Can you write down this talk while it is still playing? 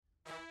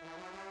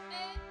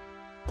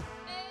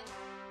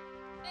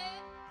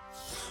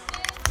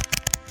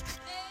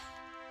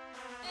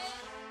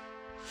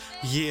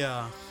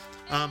Yeah,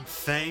 I'm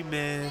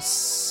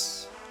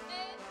famous.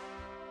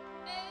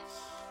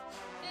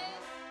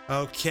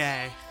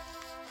 Okay.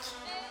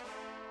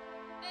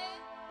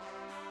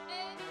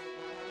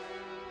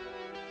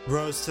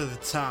 Rose to the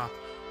top.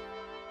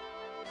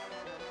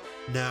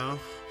 No,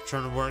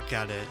 trying to work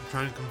at it,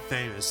 trying to become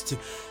famous.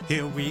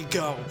 Here we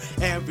go.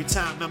 Every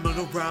time I'm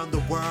around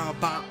the world,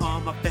 by all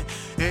my fans,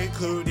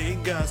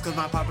 including girls, cause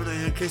my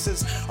popularity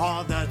increases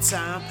all the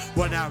time.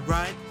 When I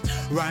write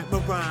my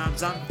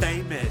rhymes, I'm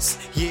famous.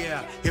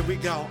 Yeah, here we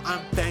go,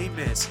 I'm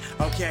famous.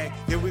 Okay,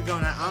 here we go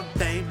now, I'm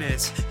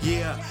famous.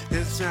 Yeah,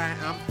 that's right,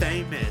 I'm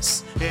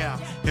famous. Yeah,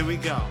 here we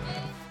go.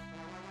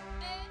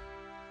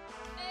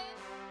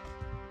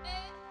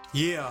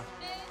 Yeah.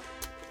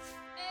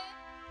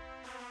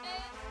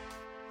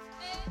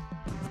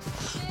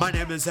 My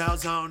name is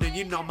Alzone and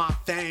you know my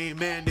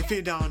fame. And if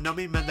you don't know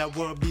me, man, that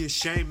would be a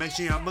shame.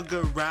 Actually, I'm a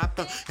good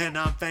rapper and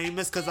I'm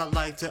famous cause I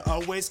like to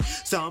always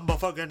stumble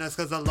for goodness.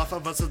 Cause the love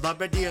of a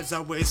celebrity is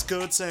always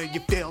good. So you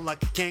feel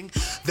like a king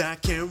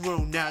that can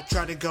rule. Now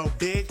try to go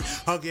big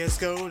or get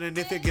schooled. And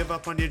if you give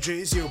up on your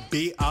dreams, you'll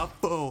be a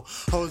fool.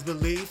 Always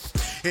believe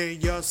in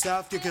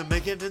yourself. You can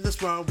make it in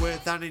this world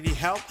without any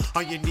help.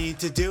 All you need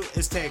to do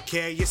is take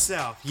care of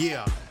yourself.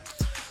 Yeah,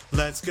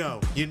 let's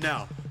go, you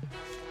know.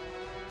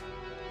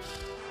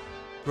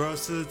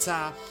 Rose to the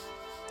top.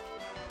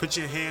 Put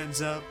your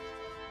hands up.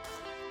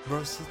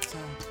 Rose to the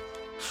top.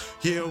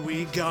 Here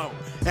we go.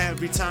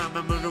 Every time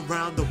I'm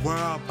around the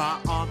world, by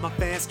all my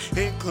fans,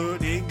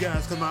 including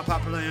girls, cause my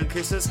popularity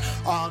increases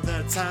all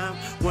the time.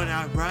 When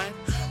I write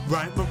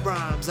my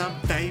rhymes, I'm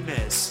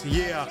famous.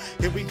 Yeah,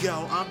 here we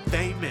go, I'm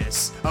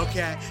famous.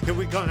 Okay, here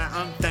we go now,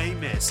 I'm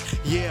famous.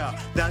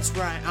 Yeah, that's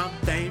right, I'm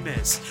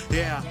famous.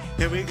 Yeah,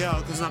 here we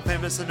go, cause I'm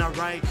famous and I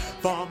write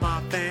for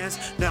my fans,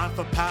 not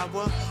for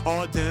power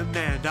or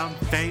demand. I'm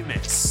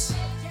famous.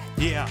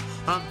 Yeah,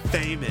 I'm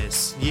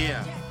famous.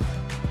 Yeah.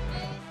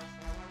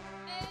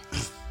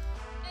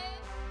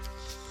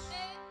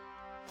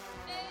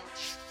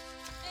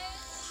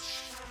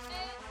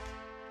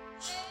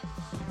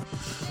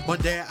 One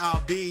day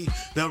I'll be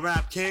the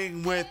rap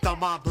king. With all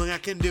my bling I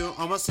can do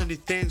almost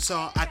anything.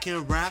 So I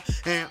can rap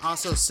and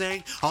also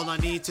sing. All I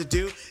need to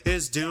do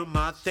is do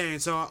my thing.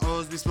 So I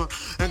always be smart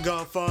and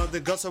go for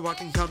the goal. So I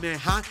can come in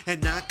hot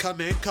and not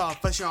come in cold.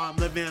 For sure I'm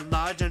living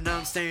large and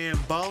I'm staying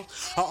bold.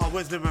 I'll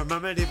always be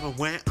remembered even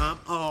when I'm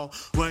old.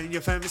 When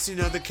you're famous you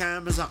know the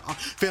cameras are on.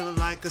 Feeling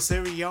like a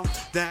cereal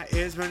that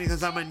is running.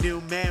 Cause I'm a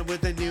new man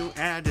with a new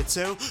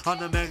attitude. On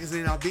the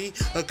magazine I'll be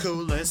a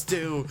coolest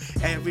dude.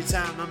 Every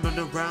time I'm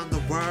around the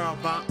world,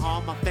 by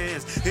all my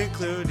fans,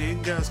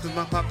 including girls, cause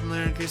my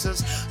popularity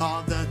increases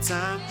all the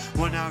time.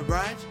 When I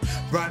write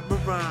my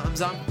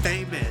rhymes, I'm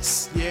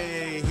famous. Yeah,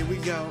 here we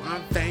go,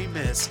 I'm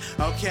famous.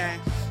 Okay,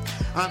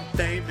 I'm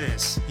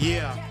famous.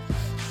 Yeah,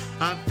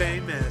 I'm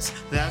famous.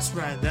 That's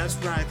right,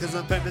 cause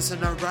I'm famous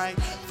and I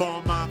write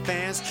for my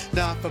fans,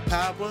 not for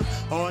power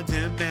or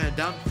demand.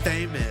 I'm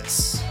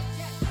famous.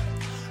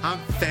 I'm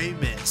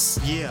famous.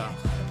 Yeah.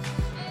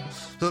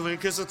 Living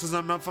crystal cause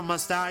I'm known for my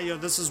style, yo,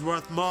 this is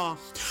worth more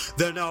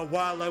than a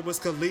while like Wiz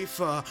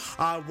Khalifa.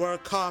 I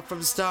work hard from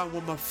the start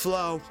with my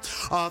flow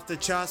off the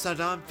charts,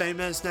 that I'm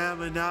famous now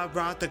and I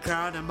rock the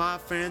crowd. And my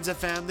friends and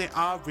family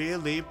are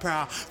really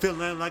proud.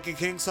 Feeling like a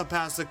king, so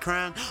pass the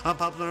crown. I'm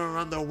popular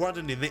around the world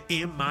and even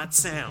in my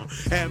town.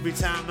 Every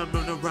time I'm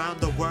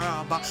around the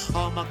world, by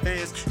all my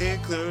fans,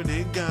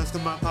 including girls,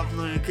 cause my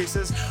popularity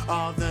increases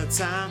all the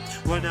time.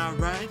 When I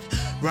write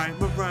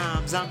my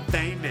rhymes, I'm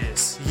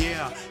famous.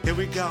 Yeah, here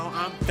we go,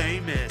 I'm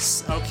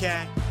famous.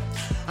 Okay,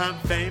 I'm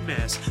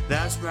famous.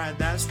 That's right,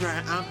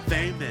 I'm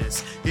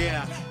famous.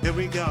 Yeah, here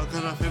we go,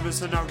 cause I'm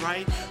famous and I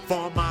write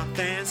for my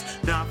fans,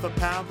 not for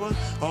power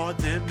or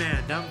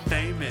demand. I'm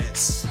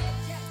famous.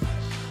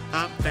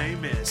 I'm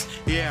famous.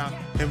 Yeah,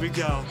 here we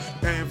go.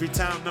 Every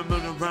time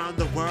I'm around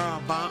the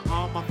world, by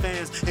all my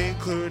fans,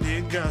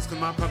 including girls, cause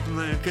my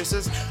popularity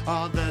increases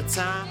all the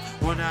time.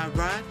 When I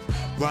write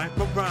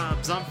my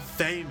rhymes, I'm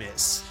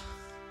famous.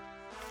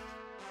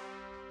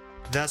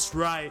 That's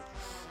right.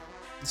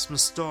 That's my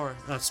story.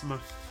 That's my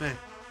thing.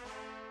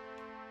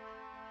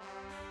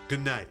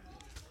 Good night.